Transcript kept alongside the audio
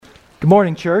Good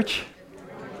morning, church.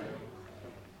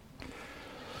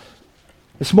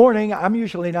 This morning, I'm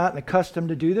usually not accustomed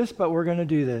to do this, but we're going to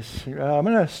do this. I'm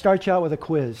going to start you out with a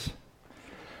quiz.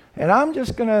 And I'm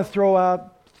just going to throw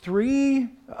out three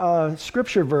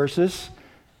scripture verses,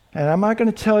 and I'm not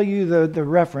going to tell you the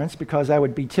reference because I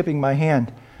would be tipping my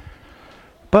hand.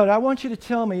 But I want you to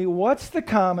tell me what's the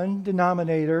common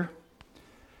denominator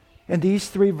in these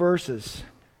three verses.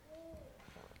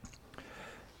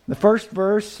 The first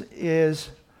verse is,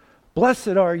 "Blessed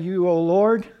are you, O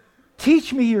Lord.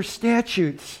 Teach me your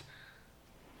statutes."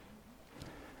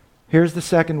 Here's the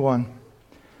second one.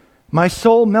 "My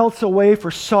soul melts away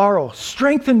for sorrow.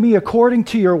 Strengthen me according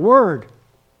to your word."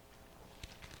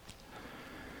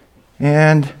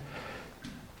 And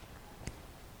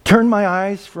 "Turn my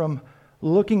eyes from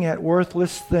looking at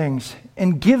worthless things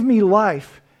and give me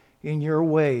life in your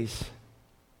ways."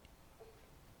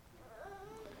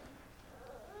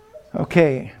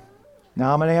 Okay,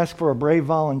 now I'm going to ask for a brave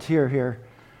volunteer here.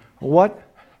 What?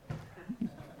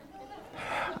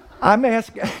 I'm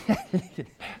asking.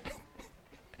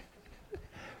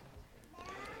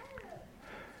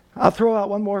 I'll throw out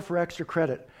one more for extra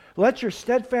credit. "Let your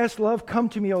steadfast love come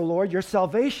to me, O Lord, your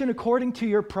salvation according to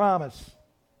your promise."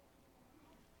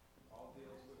 All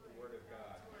deals with the Word of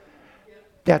God.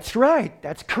 That's right.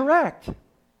 That's correct.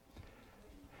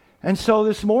 And so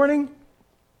this morning,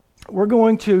 we're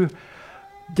going to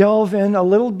delve in a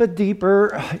little bit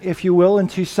deeper, if you will,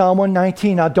 into Psalm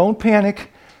 119. Now, don't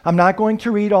panic. I'm not going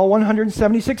to read all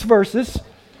 176 verses.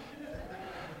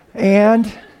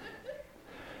 And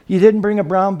you didn't bring a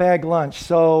brown bag lunch.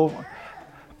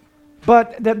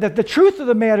 But the truth of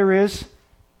the matter is,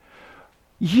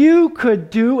 you could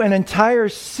do an entire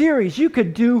series. You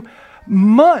could do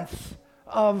months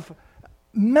of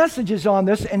messages on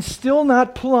this and still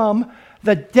not plumb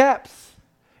the depths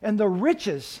and the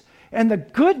riches and the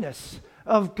goodness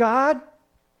of God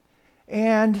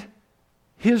and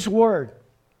His Word.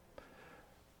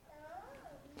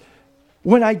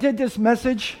 When I did this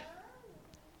message,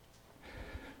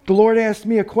 the Lord asked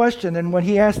me a question, and when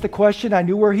He asked the question, I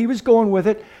knew where He was going with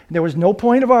it, and there was no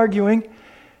point of arguing.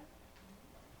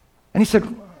 And He said,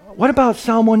 "What about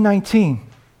Psalm 119?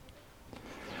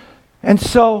 And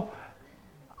so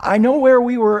I know where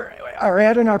we are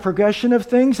at in our progression of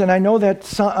things, and I know that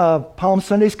Palm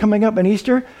Sunday's coming up and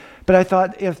Easter, but I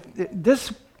thought if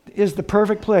this is the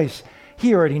perfect place,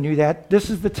 He already knew that. This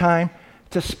is the time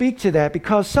to speak to that,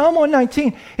 because Psalm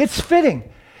 119, it's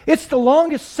fitting. It's the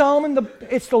longest psalm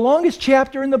it's the longest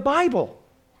chapter in the Bible.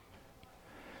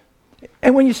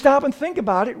 And when you stop and think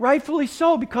about it, rightfully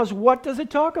so, because what does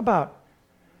it talk about?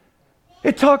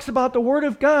 It talks about the Word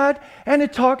of God, and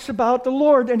it talks about the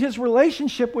Lord and His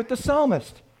relationship with the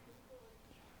psalmist.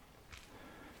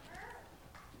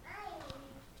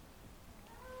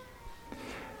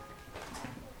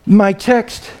 My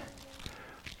text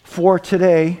for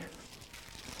today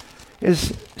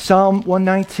is Psalm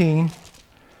 119,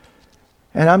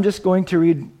 and I'm just going to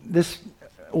read this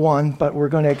one, but we're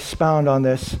going to expound on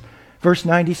this. Verse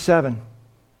 97.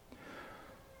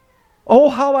 "Oh,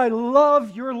 how I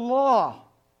love your law.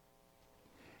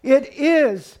 It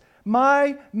is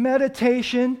my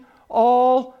meditation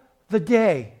all the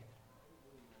day."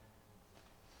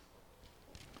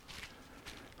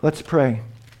 Let's pray.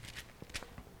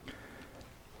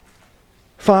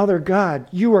 Father God,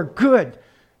 you are good.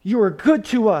 You are good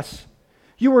to us.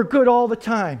 You are good all the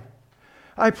time.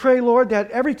 I pray, Lord, that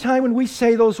every time when we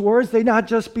say those words, they not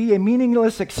just be a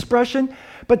meaningless expression,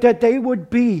 but that they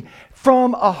would be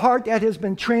from a heart that has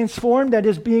been transformed, that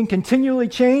is being continually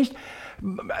changed,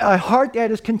 a heart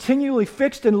that is continually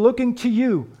fixed and looking to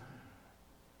you.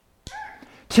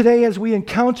 Today, as we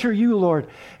encounter you, Lord,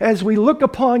 as we look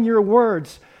upon your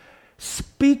words,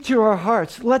 speak to our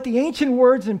hearts. Let the ancient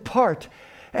words impart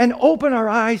and open our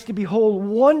eyes to behold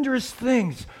wondrous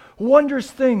things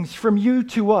from you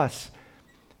to us.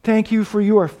 Thank you for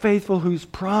you are faithful who's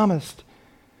promised.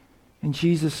 In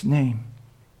Jesus' name,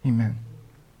 amen.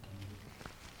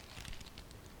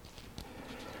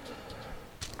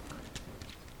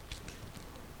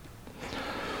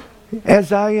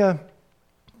 As I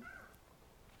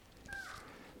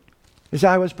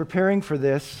was preparing for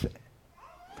this,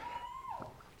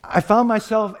 I found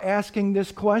myself asking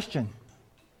this question.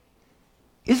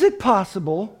 Is it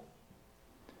possible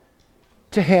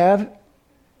to have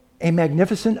a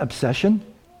magnificent obsession?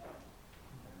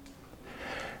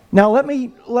 Now let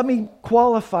me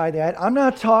qualify that. I'm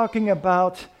not talking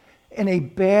about in a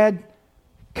bad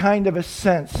kind of a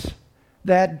sense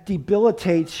that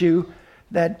debilitates you,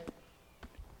 that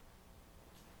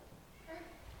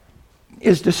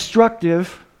is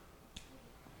destructive,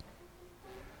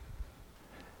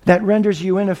 that renders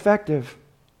you ineffective.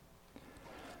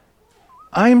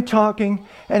 I'm talking,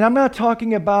 and I'm not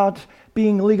talking about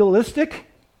being legalistic,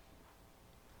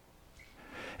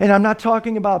 and I'm not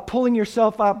talking about pulling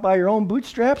yourself out by your own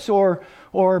bootstraps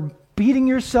or beating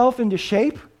yourself into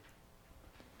shape.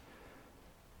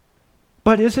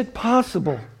 But is it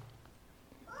possible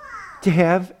to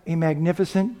have a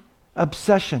magnificent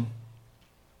obsession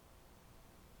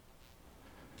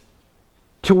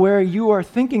to where you are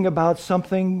thinking about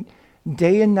something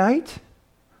day and night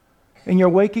in your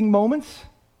waking moments?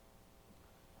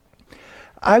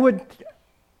 I would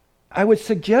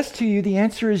suggest to you the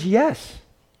answer is yes.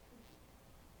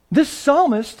 This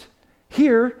psalmist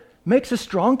here makes a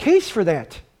strong case for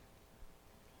that.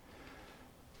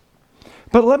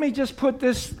 But let me just put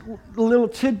this little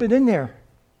tidbit in there.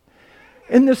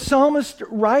 In the psalmist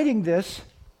writing this,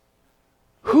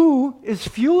 who is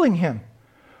fueling him?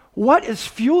 What is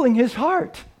fueling his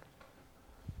heart?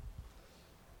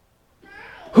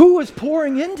 Who is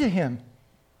pouring into him?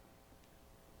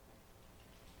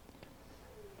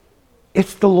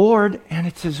 It's the Lord and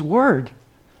it's His Word.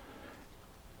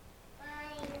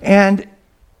 And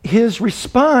his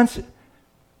response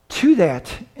to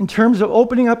that in terms of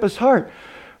opening up his heart.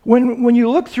 When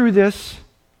you look through this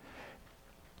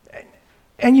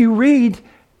and you read,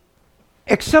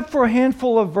 except for a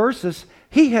handful of verses,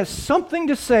 he has something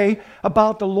to say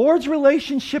about the Lord's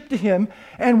relationship to him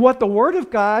and what the Word of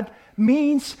God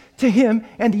means to him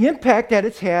and the impact that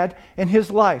it's had in his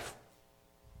life.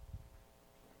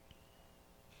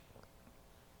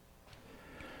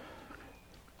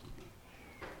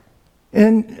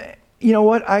 And you know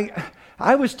what?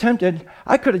 I was tempted.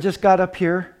 I could have just got up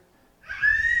here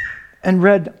and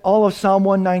read all of Psalm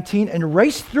 119 and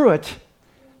raced through it.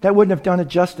 That wouldn't have done it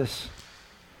justice.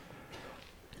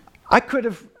 I could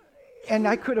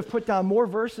have put down more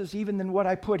verses even than what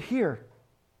I put here.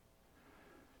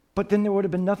 But then there would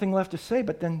have been nothing left to say.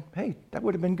 But then, hey, that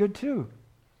would have been good too.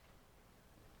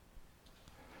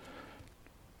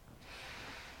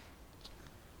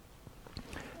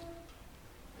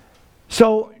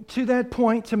 So, to that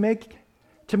point, to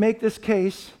make this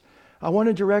case, I want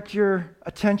to direct your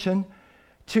attention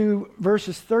to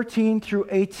verses 13 through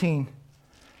 18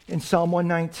 in Psalm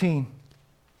 119.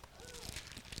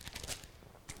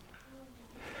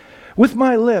 With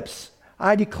my lips,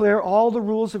 I declare all the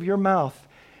rules of your mouth.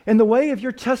 In the way of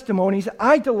your testimonies,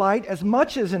 I delight as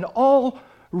much as in all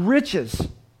riches.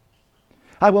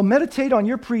 I will meditate on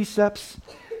your precepts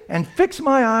and fix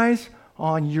my eyes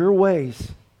on your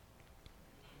ways.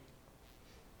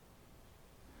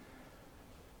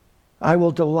 I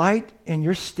will delight in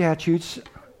your statutes.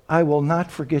 I will not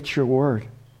forget your word.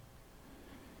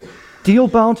 Deal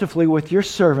bountifully with your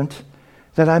servant,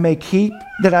 that I may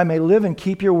live and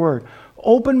keep your word.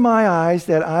 Open my eyes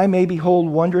that I may behold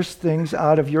wondrous things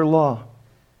out of your law.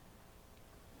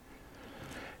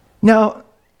 Now,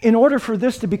 in order for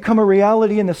this to become a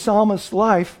reality in the psalmist's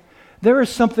life, there is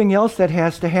something else that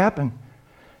has to happen.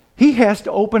 He has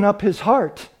to open up his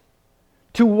heart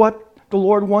to what the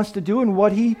Lord wants to do and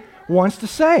what He wants to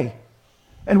say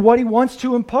and what He wants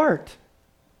to impart.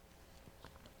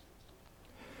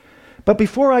 But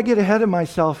before I get ahead of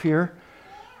myself here,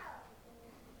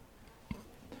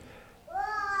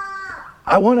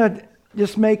 I want to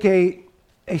just make a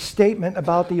statement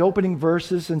about the opening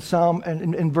verses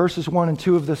in verses 1 and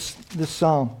 2 of this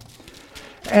psalm.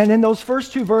 And in those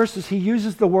first two verses, he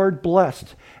uses the word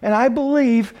blessed. And I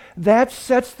believe that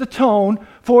sets the tone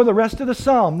for the rest of the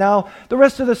psalm. Now, the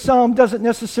rest of the psalm doesn't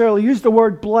necessarily use the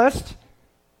word blessed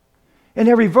in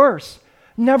every verse.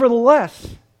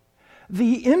 Nevertheless,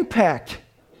 the impact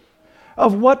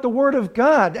of what the Word of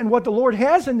God and what the Lord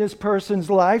has in this person's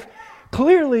life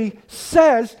clearly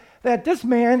says that this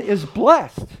man is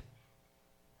blessed.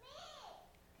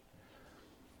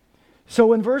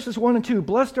 So in verses 1 and 2,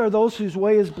 blessed are those whose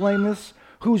way is blameless,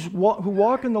 who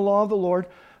walk in the law of the Lord.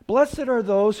 Blessed are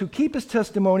those who keep His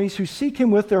testimonies, who seek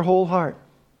Him with their whole heart.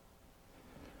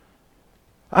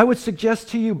 I would suggest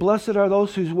to you, blessed are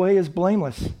those whose way is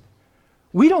blameless.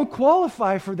 We don't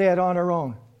qualify for that on our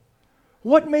own.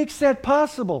 What makes that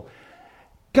possible?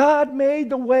 God made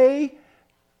the way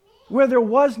where there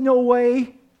was no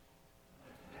way,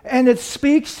 and it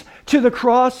speaks to the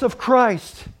cross of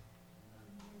Christ.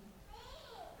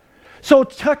 So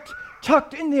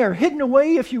tucked in there, hidden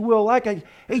away, if you will, like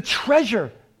a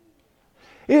treasure,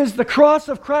 is the cross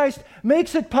of Christ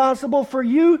makes it possible for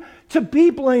you to be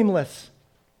blameless.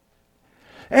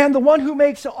 And the one who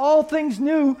makes all things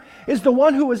new is the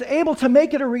one who is able to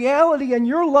make it a reality in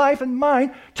your life and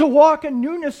mine to walk in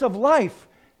newness of life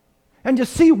and to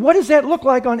see what does that look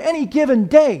like on any given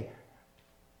day.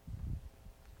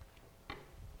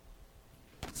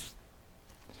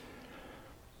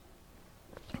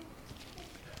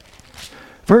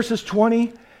 Verses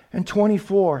 20 and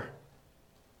 24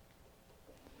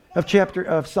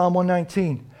 of Psalm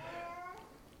 119.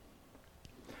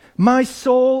 My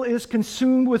soul is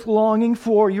consumed with longing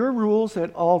for your rules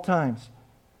at all times.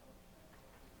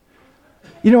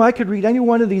 You know, I could read any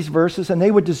one of these verses and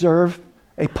they would deserve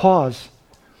a pause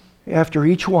after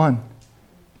each one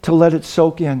to let it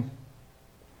soak in.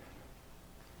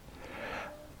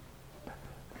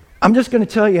 I'm just going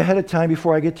to tell you ahead of time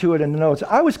before I get to it in the notes.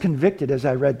 I was convicted as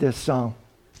I read this psalm.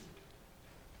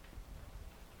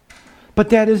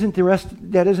 But that isn't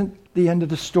the end of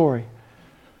the story.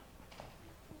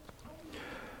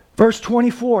 Verse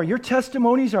 24, your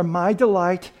testimonies are my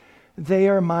delight. They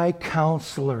are my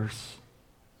counselors.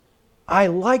 I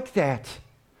like that.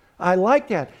 I like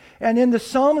that. And in the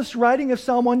psalmist's writing of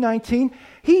Psalm 119,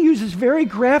 he uses very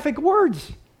graphic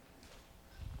words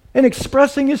in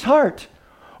expressing his heart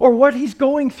or what he's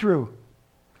going through.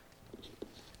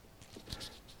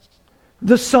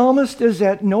 The psalmist is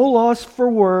at no loss for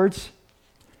words.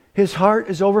 His heart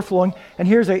is overflowing. And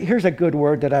here's a good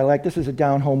word that I like. This is a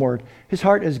down-home word. His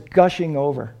heart is gushing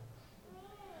over.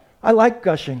 I like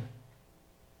gushing.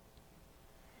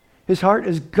 His heart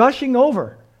is gushing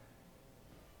over.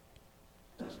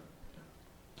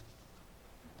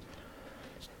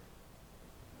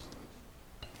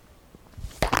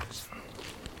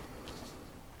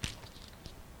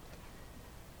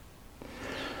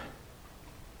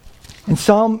 In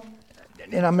Psalm,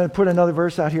 and I'm going to put another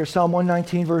verse out here, Psalm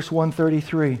 119, verse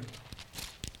 133.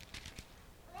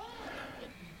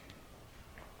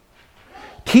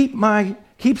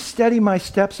 Keep steady my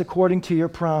steps according to your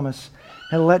promise,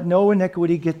 and let no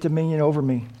iniquity get dominion over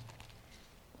me.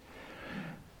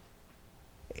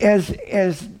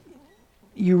 As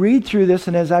you read through this,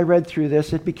 and as I read through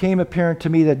this, it became apparent to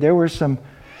me that there were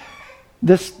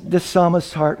this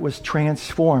psalmist's heart was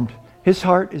transformed. His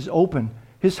heart is open.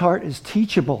 His heart is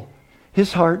teachable.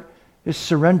 His heart is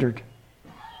surrendered.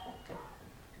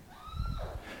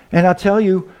 And I'll tell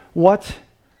you what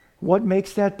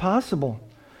makes that possible.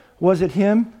 Was it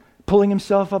him pulling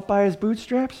himself up by his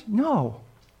bootstraps? No.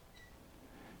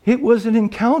 It was an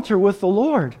encounter with the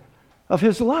Lord of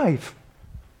his life.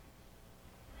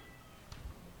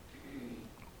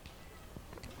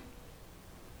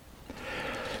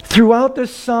 Throughout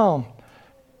this psalm,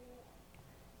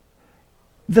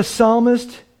 the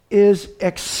psalmist is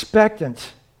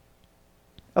expectant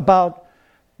about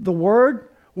the Word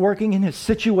working in his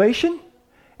situation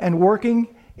and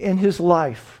working in his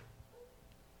life.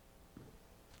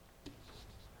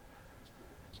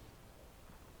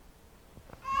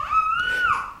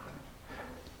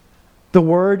 The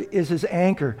Word is his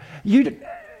anchor. With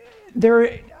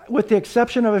the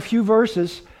exception of a few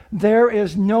verses, there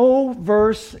is no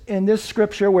verse in this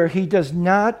scripture where he does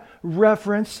not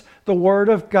reference the Word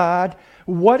of God,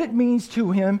 what it means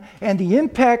to him, and the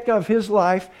impact of his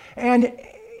life, and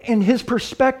in his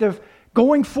perspective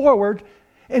going forward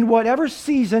in whatever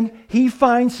season he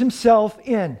finds himself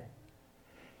in.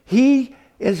 He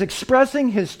is expressing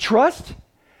his trust.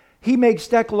 He makes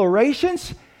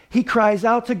declarations. He cries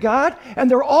out to God,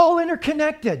 and they're all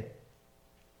interconnected.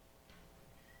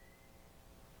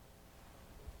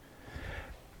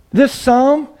 This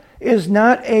psalm is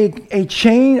not a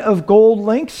chain of gold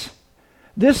links.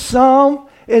 This psalm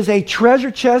is a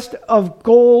treasure chest of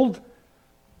gold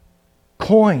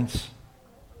coins.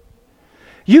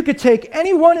 You could take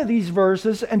any one of these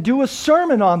verses and do a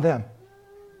sermon on them.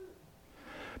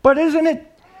 But isn't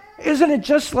it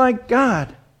just like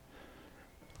God?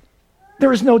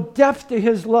 There is no depth to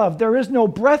his love. There is no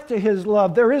breadth to his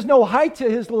love. There is no height to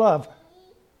his love.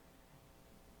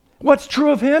 What's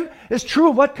true of him is true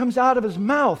of what comes out of his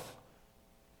mouth.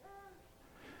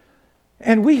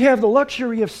 And we have the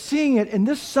luxury of seeing it in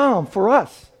this psalm for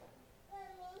us.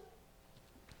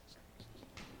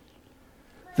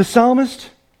 The psalmist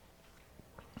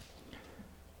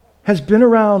has been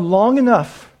around long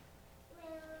enough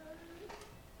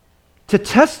to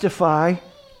testify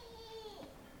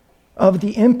of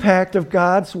the impact of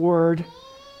God's Word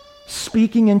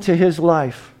speaking into his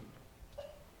life.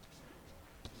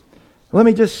 Let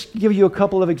me just give you a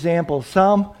couple of examples.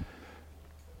 Psalm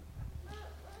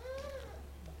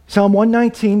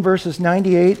 119, verses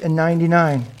 98 and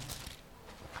 99.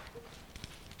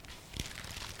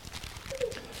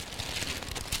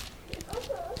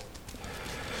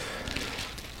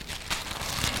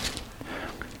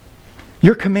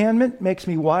 Your commandment makes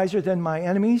me wiser than my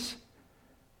enemies,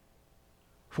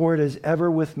 for it is ever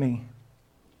with me.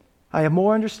 I have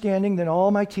more understanding than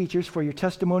all my teachers, for your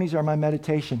testimonies are my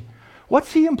meditation.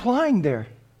 What's he implying there?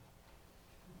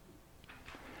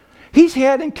 He's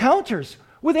had encounters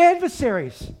with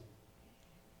adversaries.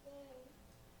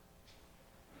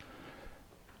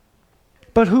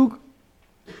 But who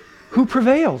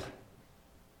prevailed?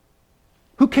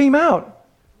 Who came out?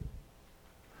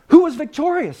 Who was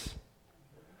victorious?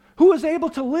 Who was able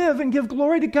to live and give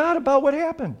glory to God about what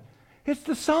happened? It's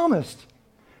the psalmist.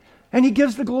 And he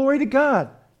gives the glory to God.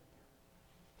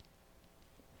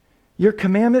 Your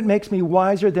commandment makes me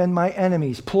wiser than my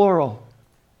enemies, plural.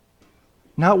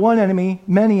 Not one enemy,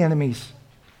 many enemies.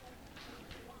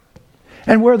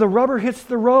 And where the rubber hits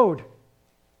the road,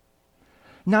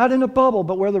 not in a bubble,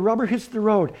 but where the rubber hits the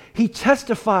road, he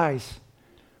testifies.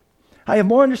 I have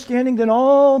more understanding than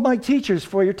all my teachers,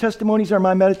 for your testimonies are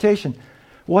my meditation.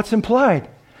 What's implied?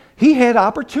 He had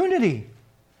opportunity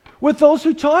with those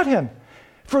who taught him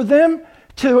for them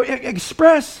to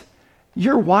express,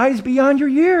 you're wise beyond your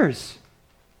years.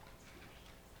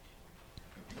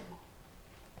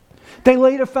 They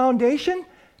laid a foundation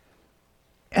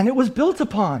and it was built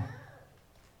upon.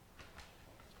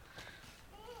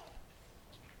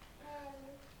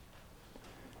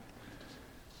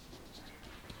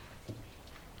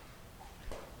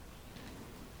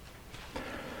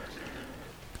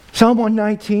 Psalm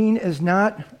 119 is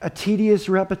not a tedious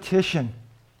repetition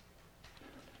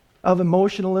of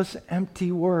emotionless,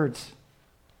 empty words.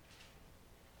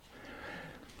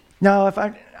 Now, if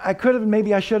I could have,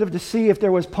 maybe I should have to see if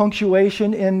there was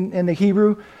punctuation in the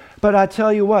Hebrew, but I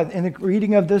tell you what, in the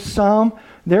reading of this psalm,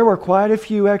 there were quite a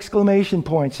few exclamation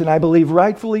points, and I believe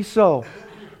rightfully so.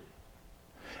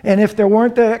 And if there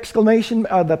weren't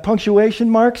the punctuation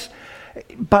marks,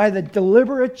 by the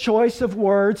deliberate choice of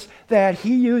words that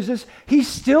he uses, he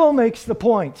still makes the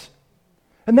point.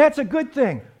 And that's a good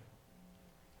thing.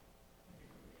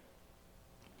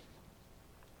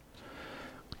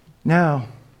 Now,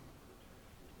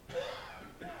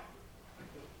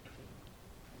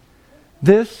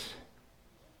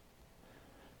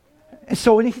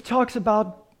 so when he talks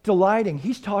about delighting,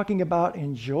 he's talking about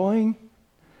enjoying.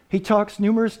 He talks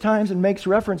numerous times and makes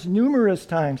reference numerous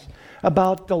times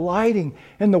about delighting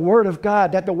in the Word of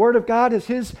God, that the Word of God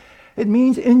is it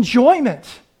means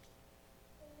enjoyment.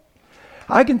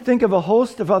 I can think of a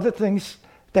host of other things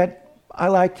that I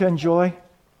like to enjoy.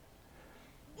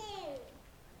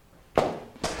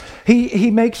 He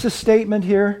makes a statement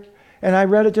here, and I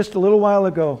read it just a little while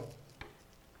ago.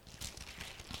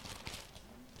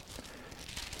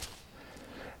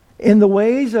 In the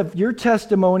ways of your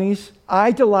testimonies,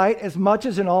 I delight as much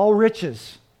as in all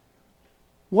riches.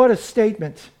 What a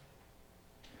statement.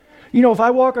 You know, if I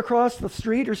walk across the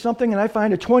street or something and I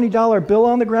find a $20 bill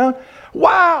on the ground,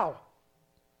 wow!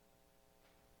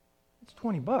 It's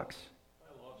 $20. I lost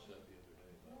that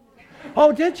the other day.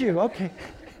 Oh, did you? Okay.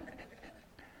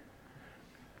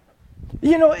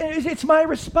 You know, it's my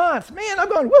response. Man, I'm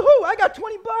going, woohoo, I got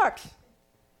 $20.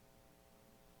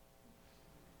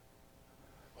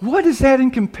 What is that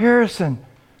in comparison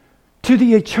to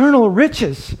the eternal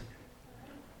riches?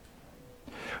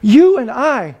 You and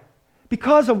I,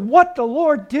 because of what the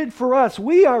Lord did for us,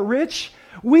 we are rich,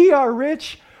 we are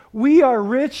rich, we are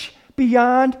rich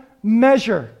beyond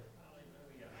measure.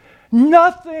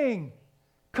 Nothing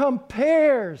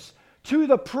compares to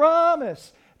the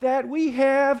promise that we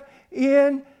have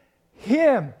in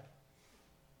Him.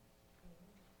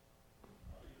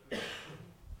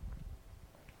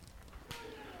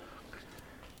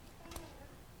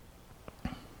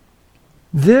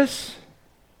 This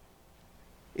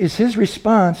is his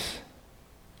response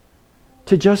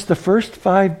to just the first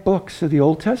 5 books of the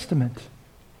Old Testament.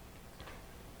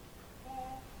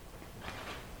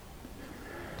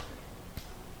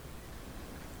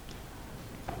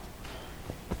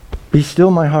 Be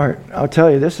still my heart. I'll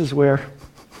tell you, this is where...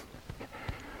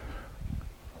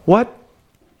 What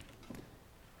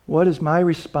is my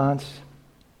response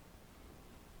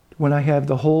when I have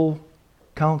the whole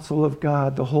counsel of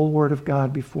God, the whole Word of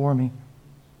God before me?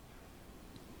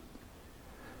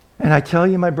 And I tell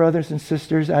you, my brothers and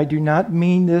sisters, I do not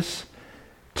mean this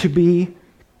to be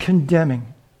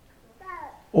condemning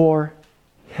or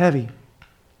heavy.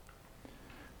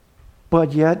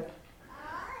 But yet,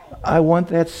 I want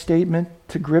that statement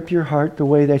to grip your heart the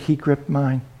way that he gripped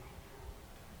mine.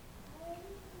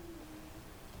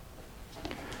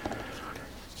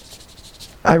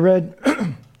 I read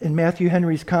in Matthew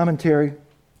Henry's commentary,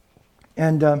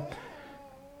 and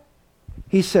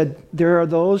he said, there are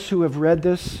those who have read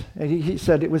this, and he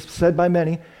said it was said by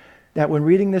many, that when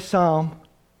reading this psalm,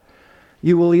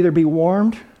 you will either be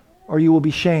warmed or you will be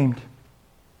shamed.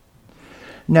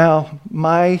 Now,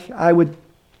 I would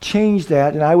change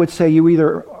that, and I would say you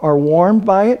either are warmed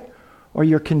by it or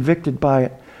you're convicted by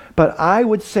it. But I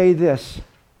would say this,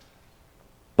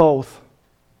 both.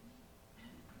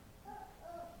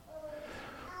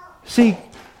 See,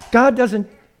 God doesn't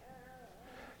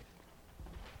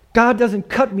God doesn't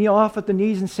cut me off at the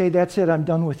knees and say, that's it, I'm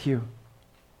done with you.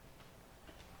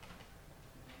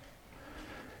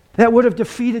 That would have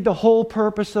defeated the whole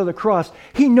purpose of the cross.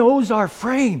 He knows our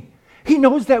frame. He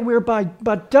knows that we're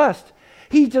but dust.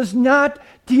 He does not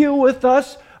deal with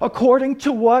us according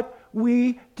to what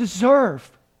we deserve.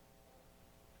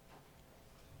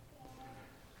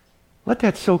 Let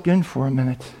that soak in for a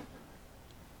minute.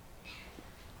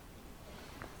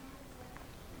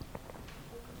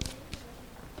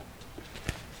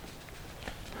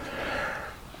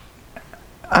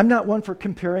 I'm not one for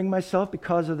comparing myself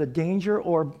because of the danger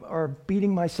or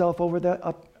beating myself over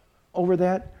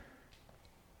that.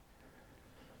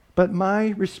 But my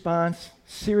response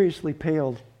seriously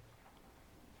paled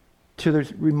to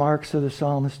the remarks of the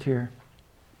psalmist here.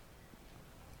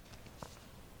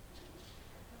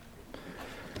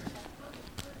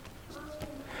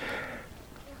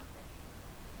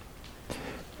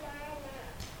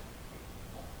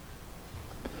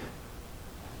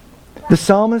 The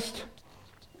psalmist,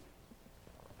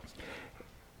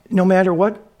 no matter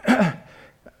what,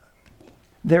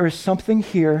 there is something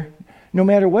here, no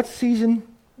matter what season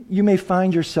you may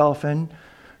find yourself in,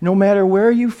 no matter where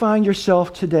you find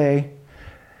yourself today,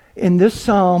 in this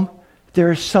psalm, there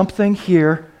is something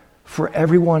here for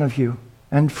every one of you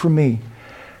and for me.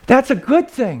 That's a good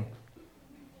thing.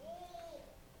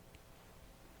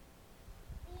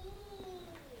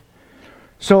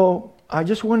 So I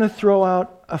just want to throw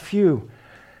out a few.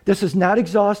 This is not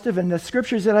exhaustive, and the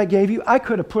scriptures that I gave you, I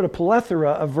could have put a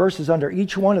plethora of verses under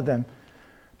each one of them,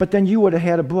 but then you would have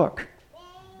had a book.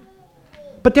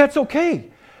 But that's okay.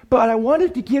 But I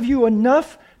wanted to give you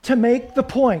enough to make the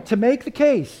point, to make the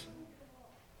case.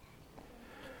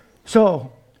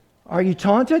 So, are you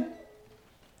taunted?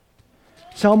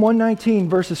 Psalm 119,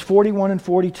 verses 41 and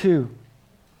 42.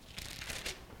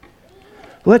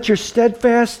 Let your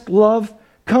steadfast love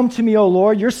come to me, O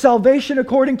Lord, your salvation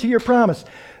according to your promise.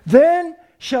 Then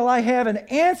shall I have an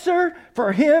answer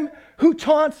for him who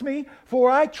taunts me,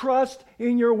 for I trust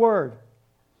in your word.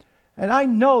 And I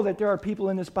know that there are people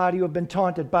in this body who have been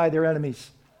taunted by their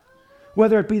enemies,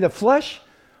 whether it be the flesh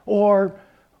or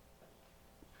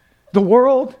the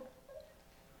world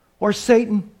or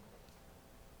Satan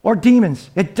or demons.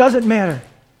 It doesn't matter.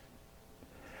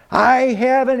 I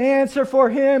have an answer for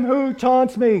him who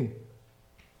taunts me.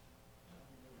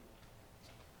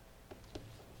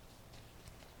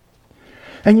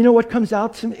 And you know what comes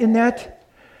out in that?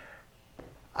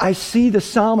 I see the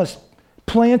psalmist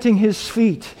planting his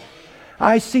feet.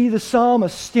 I see the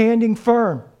psalmist standing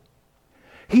firm.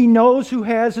 He knows who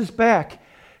has his back.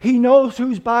 He knows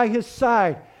who's by his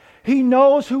side. He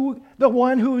knows who the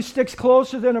one who sticks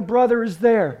closer than a brother is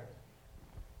there.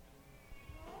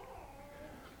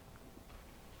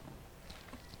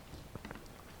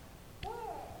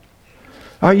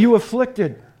 Are you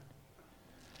afflicted?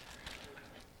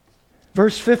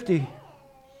 Verse 50.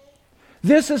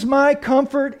 This is my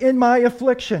comfort in my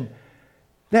affliction,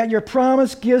 that your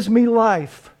promise gives me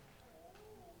life.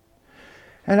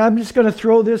 And I'm just going to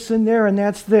throw this in there, and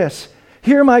that's this.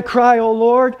 Hear my cry, O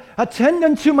Lord. Attend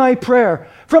unto my prayer.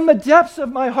 From the depths of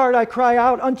my heart I cry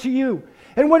out unto you.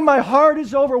 And when my heart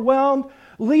is overwhelmed,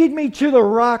 lead me to the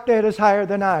rock that is higher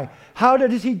than I. How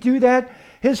does he do that?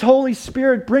 His Holy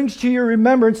Spirit brings to your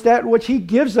remembrance that which he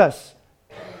gives us.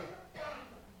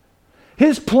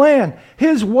 His plan,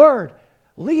 his word.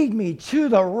 Lead me to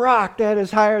the rock that is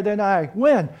higher than I.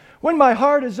 When? When my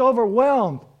heart is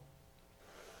overwhelmed.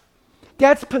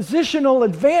 That's positional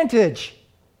advantage.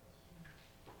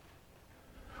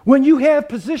 When you have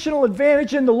positional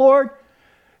advantage in the Lord,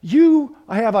 you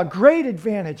have a great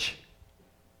advantage.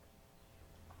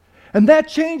 And that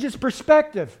changes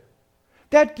perspective.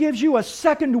 That gives you a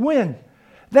second wind.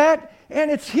 And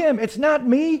it's him. It's not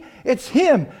me. It's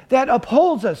him that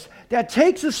upholds us, that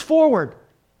takes us forward.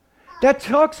 That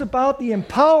talks about the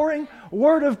empowering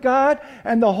Word of God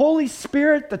and the Holy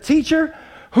Spirit, the teacher,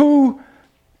 who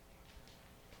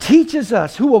teaches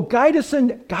us, who will guide us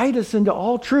into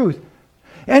all truth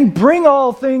and bring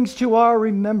all things to our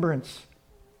remembrance.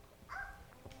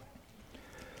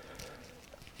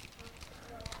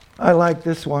 I like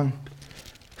this one.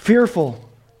 Fearful,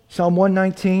 Psalm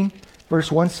 119,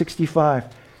 verse 165.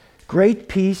 Great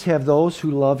peace have those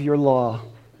who love your law.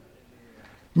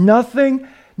 Nothing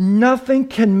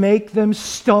can make them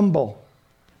stumble.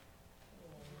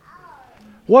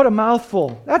 What a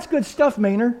mouthful. That's good stuff,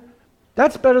 Maynard.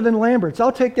 That's better than Lambert's.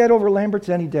 I'll take that over Lambert's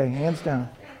any day, hands down.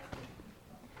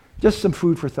 Just some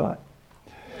food for thought.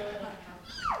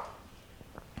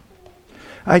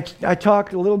 I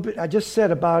talked a little bit, I just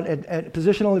said about at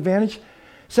positional advantage.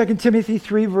 2 Timothy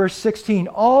 3, verse 16.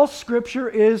 All Scripture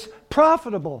is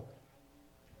profitable.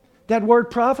 That word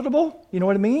profitable, you know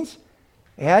what it means?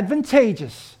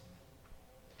 Advantageous.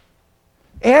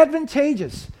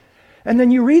 Advantageous. And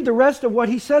then you read the rest of what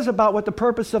he says about what the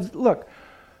purpose of, look,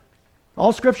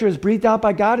 all Scripture is breathed out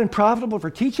by God and profitable for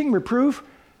teaching, reproof,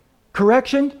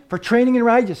 correction, for training in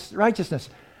righteousness.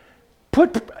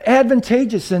 Put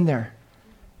advantageous in there.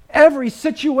 Every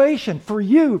situation for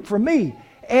you, for me,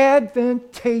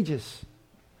 advantageous.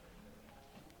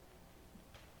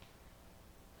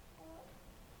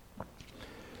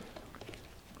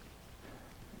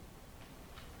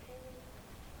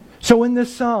 So in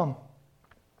this psalm,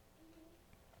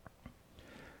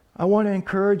 I want to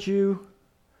encourage you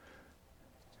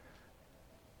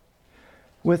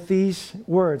with these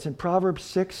words in Proverbs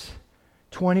 6,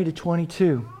 20 to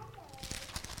 22.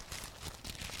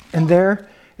 And there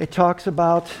it talks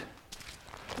about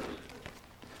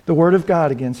the Word of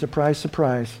God again, surprise,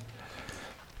 surprise.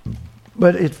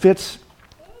 But it fits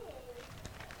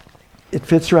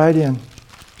right in.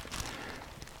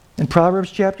 In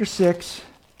Proverbs chapter 6,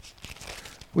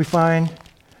 we find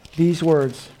these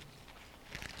words.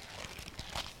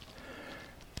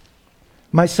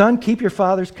 My son, keep your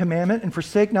father's commandment and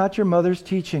forsake not your mother's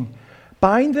teaching.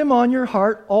 Bind them on your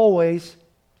heart always.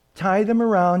 Tie them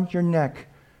around your neck.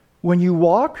 When you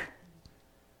walk,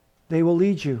 they will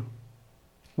lead you.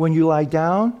 When you lie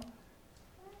down,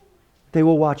 they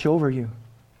will watch over you.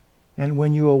 And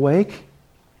when you awake,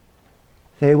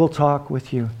 they will talk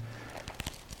with you.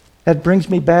 That brings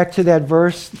me back to that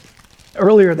verse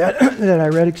earlier that I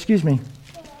read,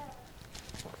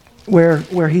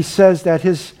 where he says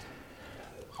that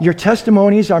your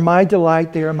testimonies are my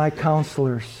delight, they are my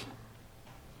counselors.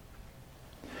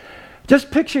 Just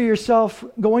picture yourself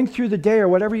going through the day or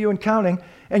whatever you're encountering,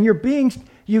 and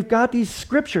you've got these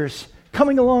scriptures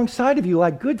coming alongside of you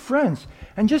like good friends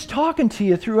and just talking to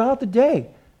you throughout the day.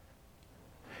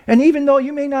 And even though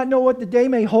you may not know what the day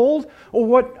may hold or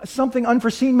what something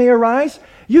unforeseen may arise,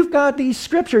 you've got these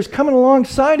scriptures coming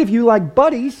alongside of you like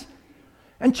buddies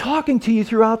and talking to you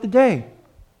throughout the day.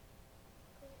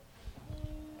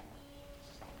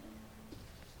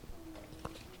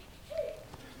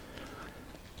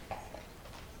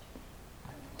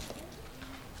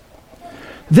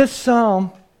 This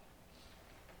psalm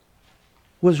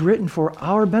was written for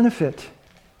our benefit.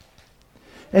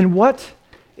 And what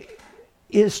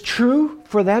is true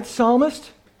for that psalmist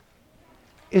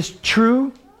is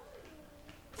true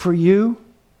for you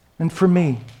and for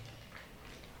me.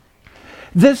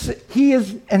 He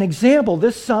is an example.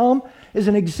 This psalm is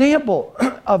an example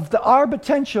of our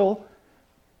potential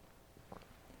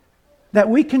that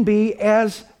we can be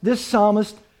as this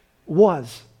psalmist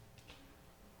was.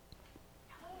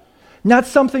 Not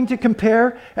something to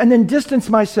compare and then distance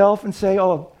myself and say,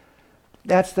 oh,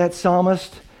 that's that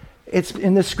psalmist. It's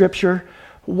in the scripture.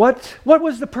 What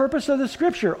was the purpose of the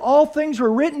scripture? All things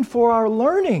were written for our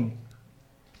learning.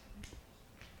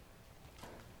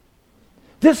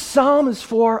 This psalm is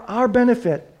for our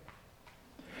benefit.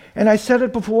 And I said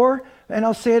it before, and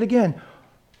I'll say it again.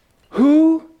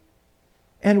 Who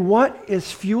and what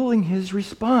is fueling his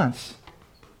response?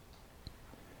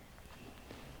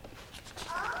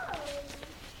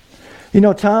 You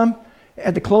know, Tom,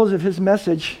 at the close of his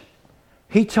message,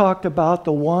 he talked about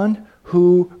the one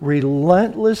who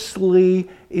relentlessly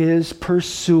is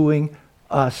pursuing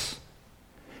us.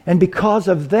 And because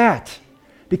of that,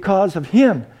 because of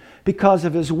him, because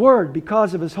of his word,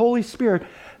 because of his Holy Spirit,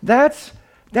 that's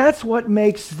what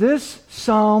makes this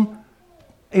psalm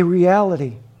a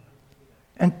reality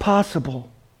and possible.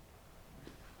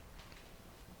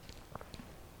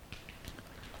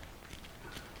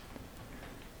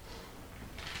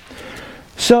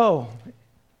 So,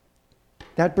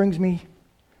 that brings me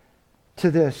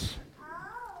to this.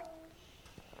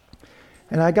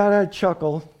 And I got a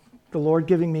chuckle, the Lord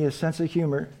giving me a sense of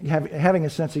humor, having a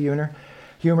sense of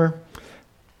humor.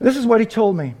 This is what he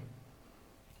told me.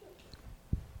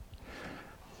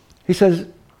 He says,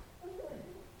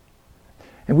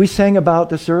 and we sang about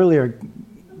this earlier,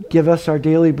 give us our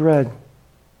daily bread.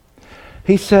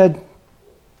 He said,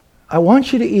 I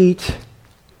want you to eat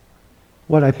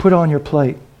what I put on your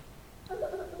plate.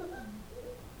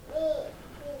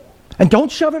 And don't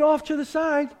shove it off to the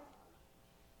side.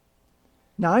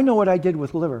 Now, I know what I did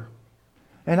with liver.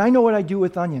 And I know what I do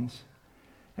with onions.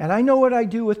 And I know what I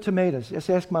do with tomatoes. Just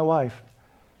ask my wife.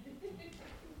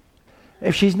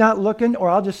 If she's not looking, or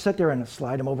I'll just sit there and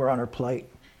slide them over on her plate.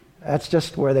 That's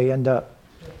just where they end up.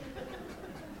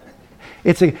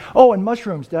 And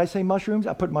mushrooms. Did I say mushrooms?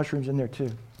 I put mushrooms in there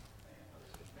too.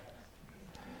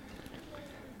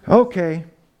 Okay.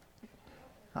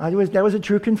 That was a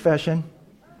true confession.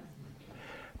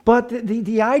 But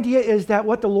the idea is that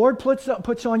what the Lord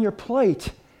puts on your plate,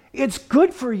 it's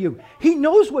good for you. He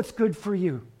knows what's good for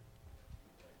you.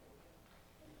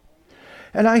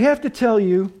 And I have to tell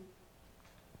you,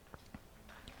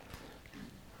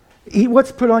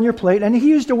 what's put on your plate, and he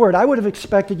used a word. I would have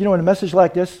expected, in a message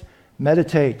like this,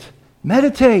 meditate.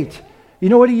 Meditate. You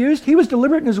know what he used? He was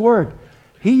deliberate in his word.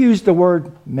 He used the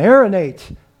word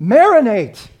marinate.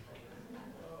 Marinate.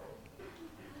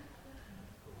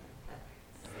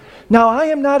 Now, I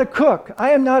am not a cook.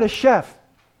 I am not a chef.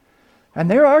 And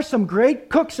there are some great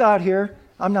cooks out here.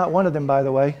 I'm not one of them, by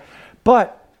the way.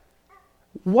 But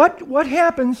what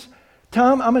happens,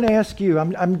 Tom, I'm going to ask you.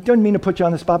 I don't mean to put you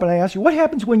on the spot, but I ask you, what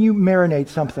happens when you marinate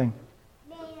something?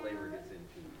 The flavor gets into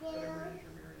whatever it is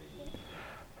you're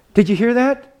marinating. Did you hear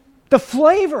that? The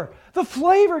flavor. The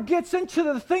flavor gets into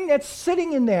the thing that's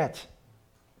sitting in that.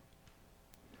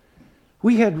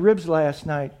 We had ribs last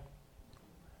night.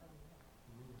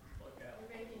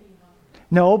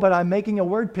 No, but I'm making a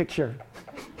word picture.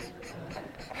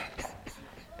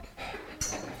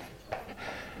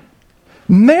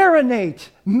 Marinate.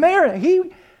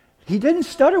 Marinate. He didn't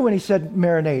stutter when he said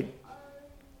marinate.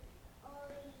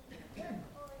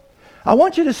 I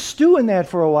want you to stew in that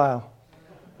for a while.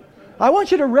 I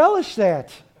want you to relish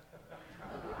that.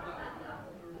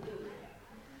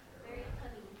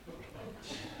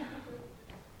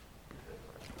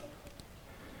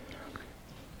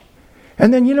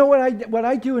 And then you know what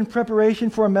I do in preparation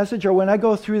for a message, or when I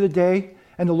go through the day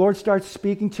and the Lord starts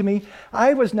speaking to me?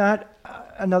 I was not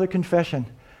another confession.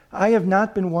 I have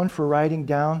not been one for writing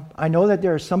down. I know that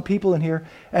there are some people in here,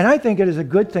 and I think it is a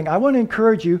good thing. I want to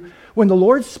encourage you, when the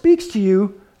Lord speaks to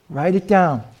you, write it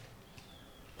down.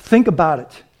 Think about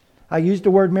it. I used the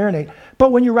word marinate.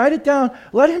 But when you write it down,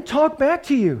 let Him talk back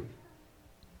to you.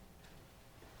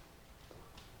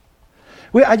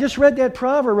 I just read that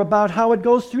proverb about how it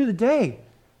goes through the day.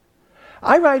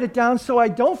 I write it down so I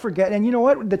don't forget. And you know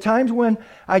what? The times when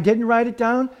I didn't write it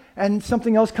down and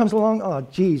something else comes along, oh,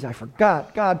 geez, I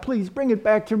forgot. God, please bring it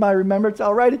back to my remembrance.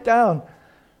 I'll write it down.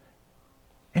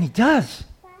 And He does.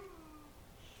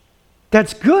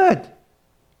 That's good.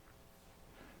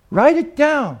 Write it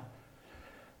down.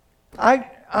 I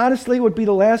honestly would be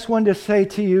the last one to say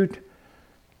to you,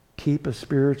 keep a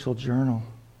spiritual journal.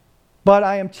 But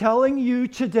I am telling you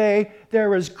today,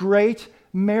 there is great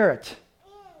merit.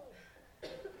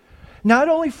 Not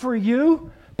only for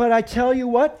you, but I tell you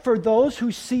what, for those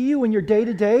who see you in your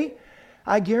day-to-day,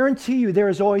 I guarantee you there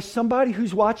is always somebody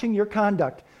who's watching your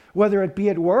conduct, whether it be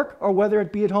at work or whether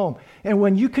it be at home. And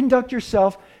when you conduct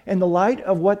yourself in the light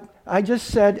of what I just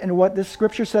said and what this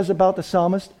scripture says about the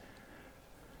psalmist,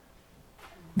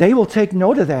 they will take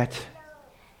note of that.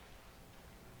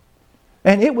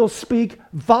 And it will speak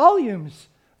volumes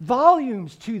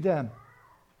to them.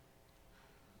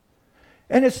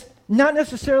 And it's not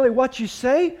necessarily what you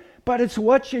say, but it's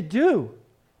what you do.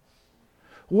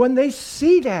 When they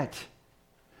see that,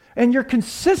 and you're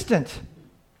consistent,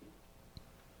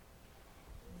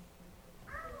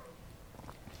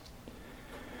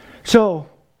 so,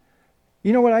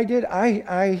 you know what I did?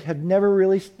 I had never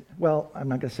really, I'm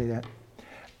not going to say that.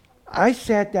 I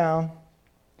sat down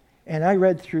and I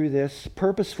read through this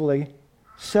purposefully,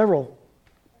 I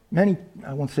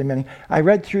won't say many. I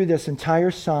read through this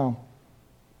entire psalm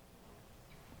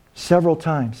several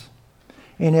times.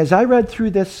 And as I read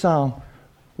through this psalm,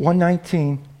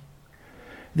 119,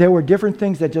 there were different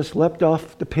things that just leapt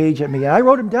off the page at me. And I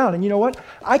wrote them down. And you know what?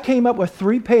 I came up with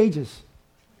 3 pages.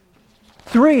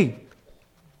 3.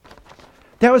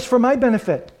 That was for my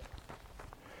benefit.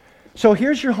 So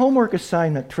here's your homework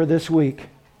assignment for this week.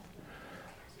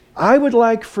 I would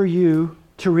like for you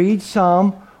to read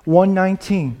Psalm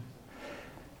 119.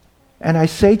 And I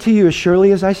say to you, as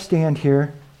surely as I stand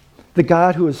here, the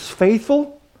God who is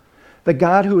faithful, the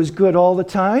God who is good all the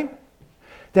time,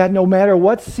 that no matter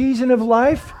what season of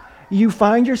life you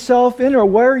find yourself in or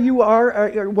where you are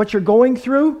or what you're going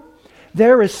through,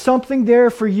 there is something there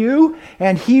for you,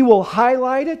 and He will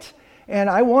highlight it, and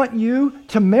I want you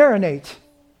to marinate.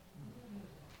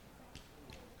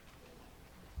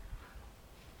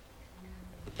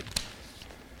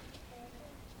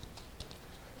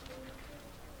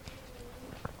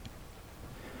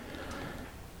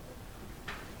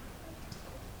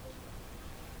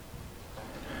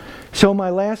 So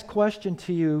my last question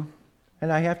to you,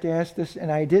 and I have to ask this,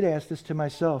 and I did ask this to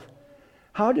myself,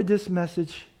 how did this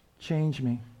message change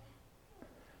me?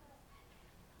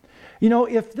 You know,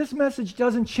 if this message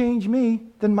doesn't change me,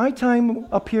 then my time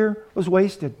up here was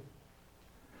wasted.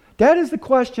 That is the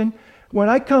question when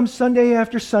I come Sunday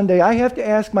after Sunday, I have to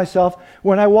ask myself,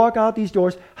 when I walk out these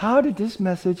doors, how did this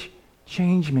message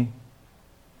change me?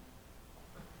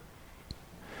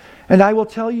 And I will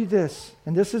tell you this,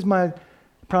 and this is my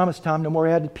promise, Tom, no more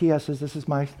added PSs. This is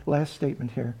my last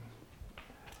statement here.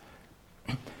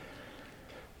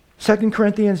 2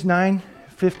 Corinthians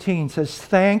 9:15 says,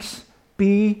 "Thanks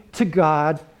be to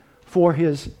God for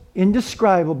His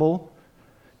indescribable,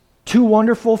 too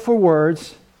wonderful for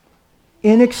words,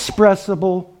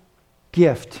 inexpressible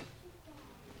gift."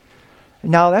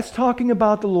 Now that's talking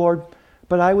about the Lord,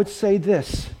 but I would say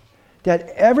this, that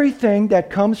everything that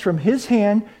comes from His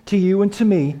hand to you and to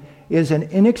me is an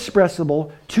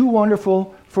inexpressible, too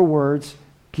wonderful for words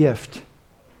gift.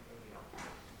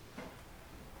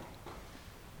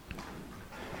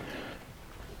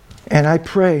 And I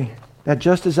pray that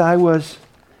just as I was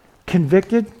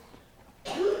convicted,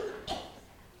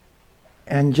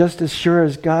 and just as sure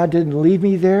as God didn't leave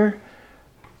me there,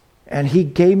 and He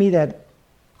gave me that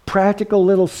practical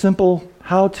little simple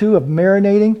how-to of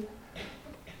marinating,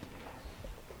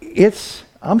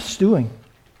 I'm stewing.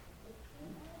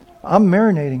 I'm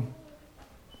marinating.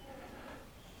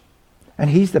 And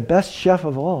He's the best chef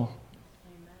of all.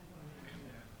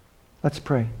 Let's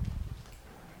pray.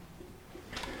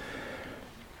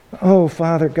 Oh,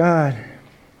 Father God,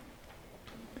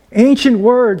 ancient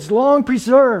words long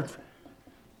preserved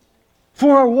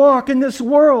for our walk in this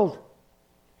world.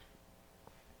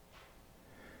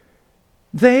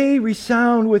 They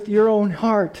resound with your own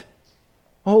heart.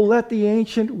 Oh, let the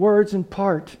ancient words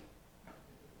impart.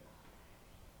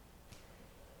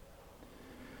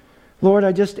 Lord,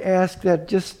 I just ask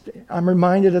that I'm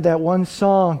reminded of that one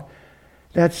song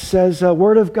that says,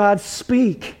 Word of God,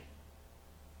 speak.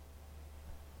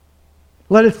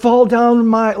 Let it fall down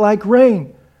like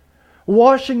rain,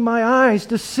 washing my eyes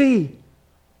to see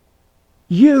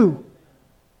you.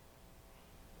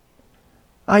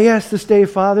 I ask this day,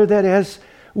 Father, that as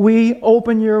we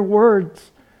open your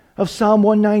words of Psalm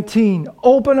 119,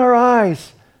 open our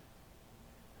eyes.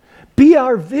 Be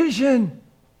our vision.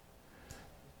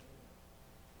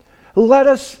 Let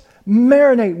us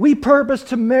marinate. We purpose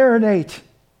to marinate.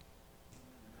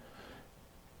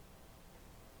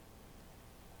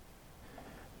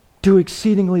 Do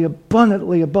exceedingly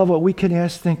abundantly above what we can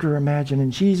ask, think, or imagine.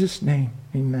 In Jesus' name,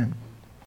 amen.